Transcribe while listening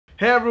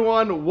Hey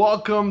everyone,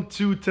 welcome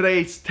to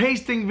today's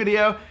tasting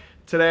video.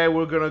 Today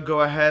we're gonna go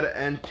ahead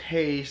and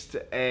taste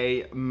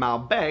a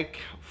Malbec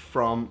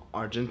from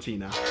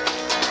Argentina.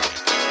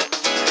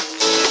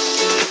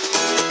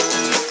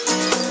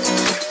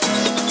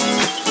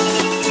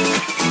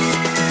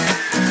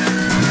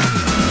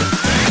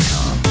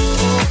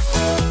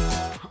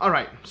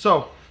 Alright,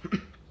 so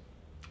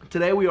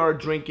today we are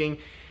drinking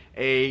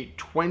a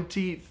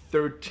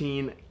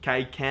 2013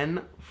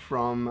 Kaiken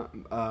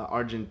from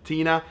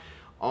Argentina.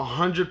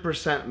 100%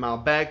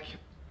 Malbec.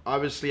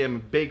 Obviously, I'm a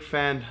big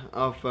fan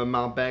of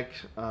Malbec.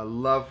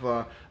 Love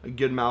a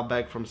good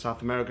Malbec from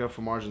South America,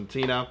 from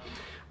Argentina.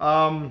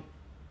 Let's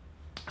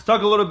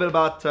talk a little bit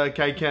about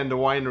Kaiken, the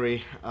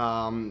winery.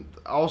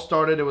 All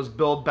started, it was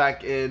built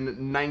back in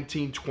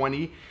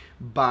 1920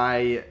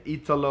 by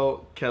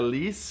Italo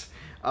Calise.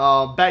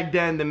 Back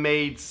then, they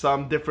made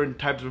some different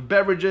types of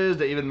beverages.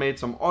 They even made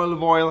some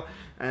olive oil.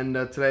 And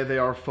today, they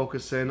are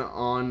focusing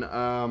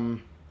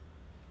on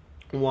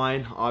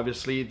wine.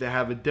 Obviously, they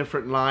have a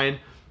different line,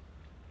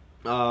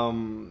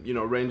 you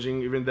know,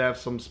 ranging. Even they have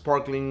some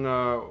sparkling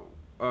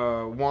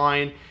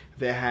wine.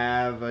 They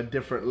have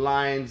different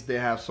lines. They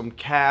have some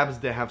cabs.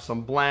 They have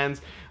some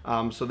blends.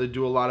 So they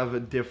do a lot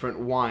of different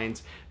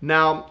wines.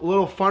 Now, a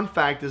little fun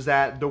fact is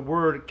that the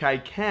word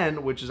Kaiken,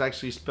 which is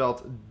actually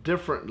spelled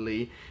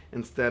differently,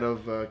 instead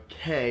of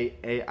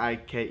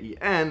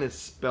K-A-I-K-E-N, it's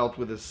spelled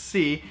with a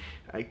C.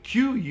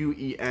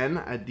 Q-U-E-N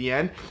at the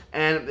end,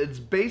 and it's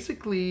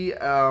basically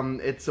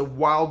it's a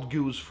wild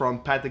goose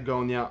from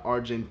Patagonia,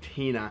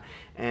 Argentina,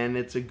 and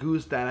it's a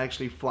goose that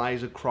actually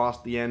flies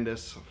across the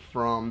Andes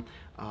from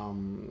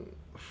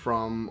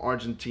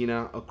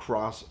Argentina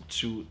across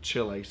to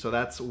Chile. So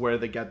that's where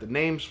they got the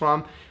names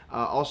from.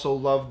 Also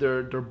love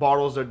their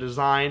bottles, their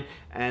design,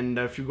 and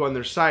if you go on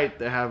their site,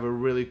 they have a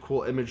really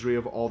cool imagery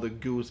of all the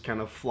goose kind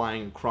of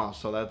flying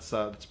across. So that's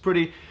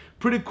pretty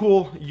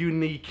cool,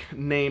 unique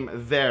name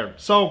there.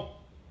 So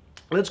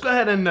let's go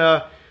ahead and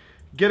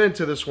get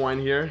into this wine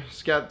here.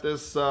 It's got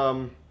this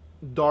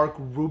dark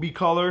ruby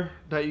color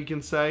that you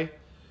can say.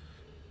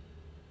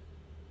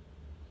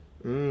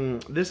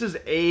 This is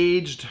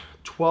aged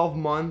 12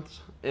 months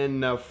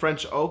in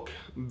French oak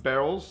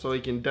barrels, so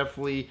you can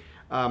definitely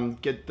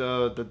get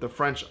the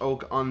French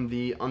oak on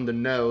the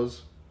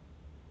nose.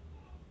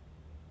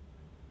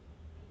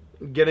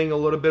 Getting a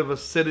little bit of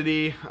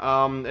acidity.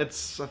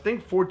 It's, I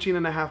think,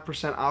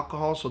 14.5%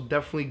 alcohol, so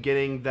definitely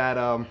getting that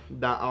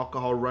that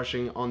alcohol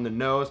rushing on the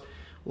nose.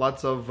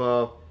 Lots of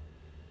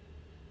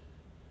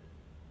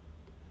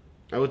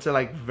I would say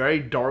like very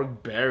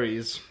dark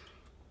berries,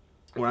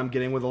 what I'm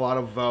getting with a lot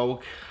of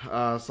oak,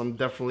 some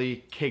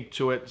definitely cake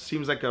to it.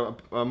 Seems like a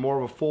more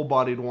of a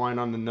full-bodied wine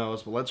on the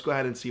nose, but let's go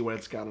ahead and see what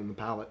it's got on the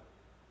palate.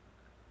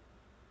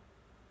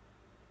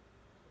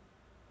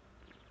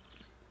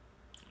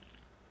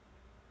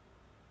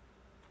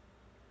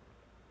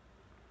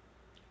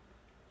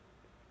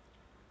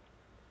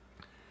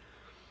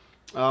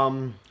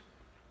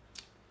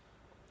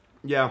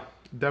 Yeah,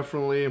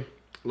 definitely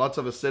lots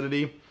of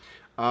acidity,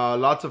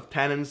 lots of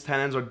tannins.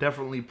 Tannins are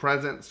definitely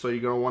present, so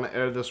you're gonna want to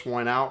air this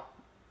wine out,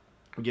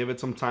 give it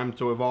some time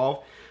to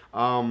evolve.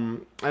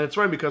 And it's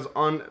right because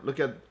look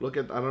at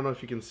I don't know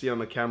if you can see on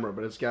the camera,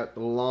 but it's got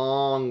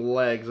long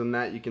legs, and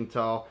that you can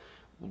tell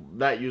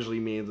that usually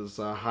means it's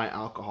high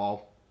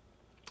alcohol.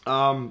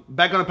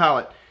 Back on the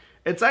palate,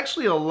 it's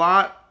actually a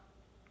lot.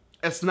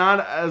 It's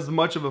not as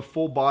much of a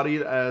full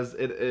bodied as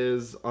it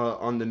is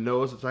on the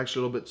nose. It's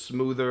actually a little bit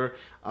smoother.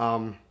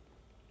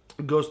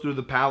 Goes through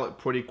the palate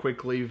pretty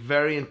quickly.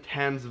 Very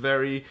intense,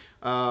 very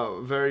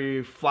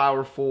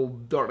flowerful,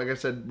 dark. Like I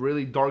said,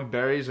 really dark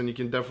berries, and you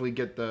can definitely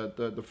get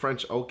the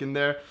French oak in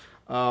there.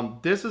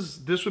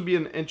 This would be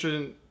an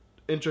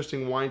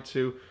interesting wine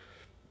to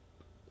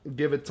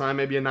give it time,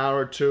 maybe an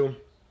hour or two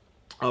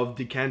of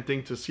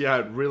decanting to see how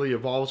it really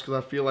evolves,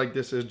 because I feel like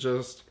this is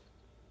just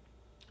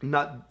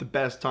not the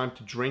best time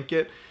to drink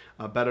it.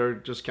 Better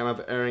just kind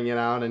of airing it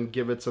out and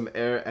give it some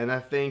air. And I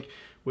think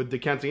with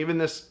decanting, even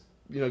this,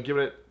 you know, give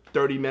it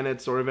 30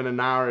 minutes or even an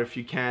hour if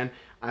you can,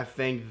 I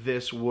think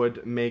this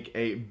would make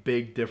a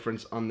big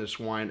difference on this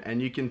wine.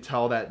 And you can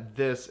tell that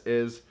this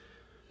is,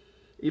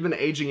 even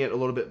aging it a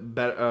little bit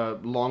better,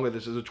 longer.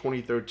 This is a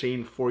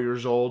 2013, 4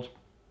 years old.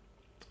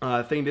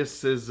 I think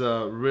this is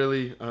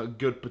really a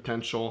good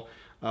potential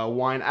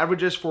wine.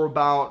 Averages for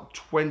about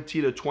 $20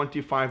 to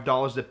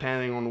 $25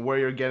 depending on where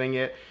you're getting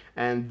it.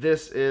 And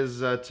this is,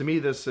 to me,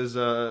 this is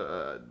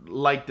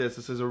like this.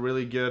 This is a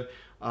really good,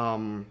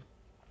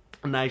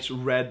 nice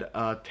red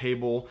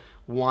table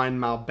wine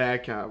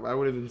Malbec. I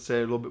would even say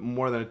a little bit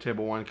more than a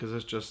table wine, because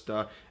it's just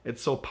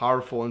it's so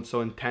powerful and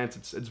so intense.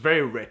 It's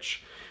very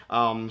rich.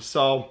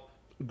 So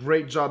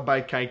great job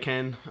by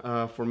Kaiken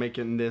for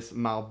making this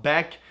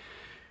Malbec.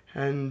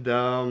 And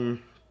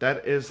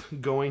that is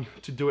going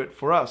to do it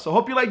for us. So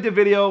hope you liked the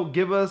video.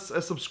 Give us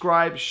a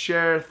subscribe,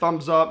 share,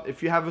 thumbs up.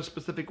 If you have a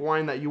specific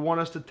wine that you want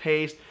us to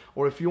taste,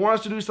 or if you want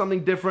us to do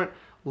something different,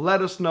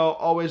 let us know.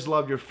 Always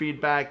love your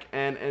feedback.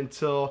 And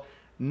until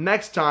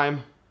next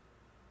time,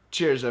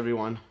 cheers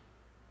everyone.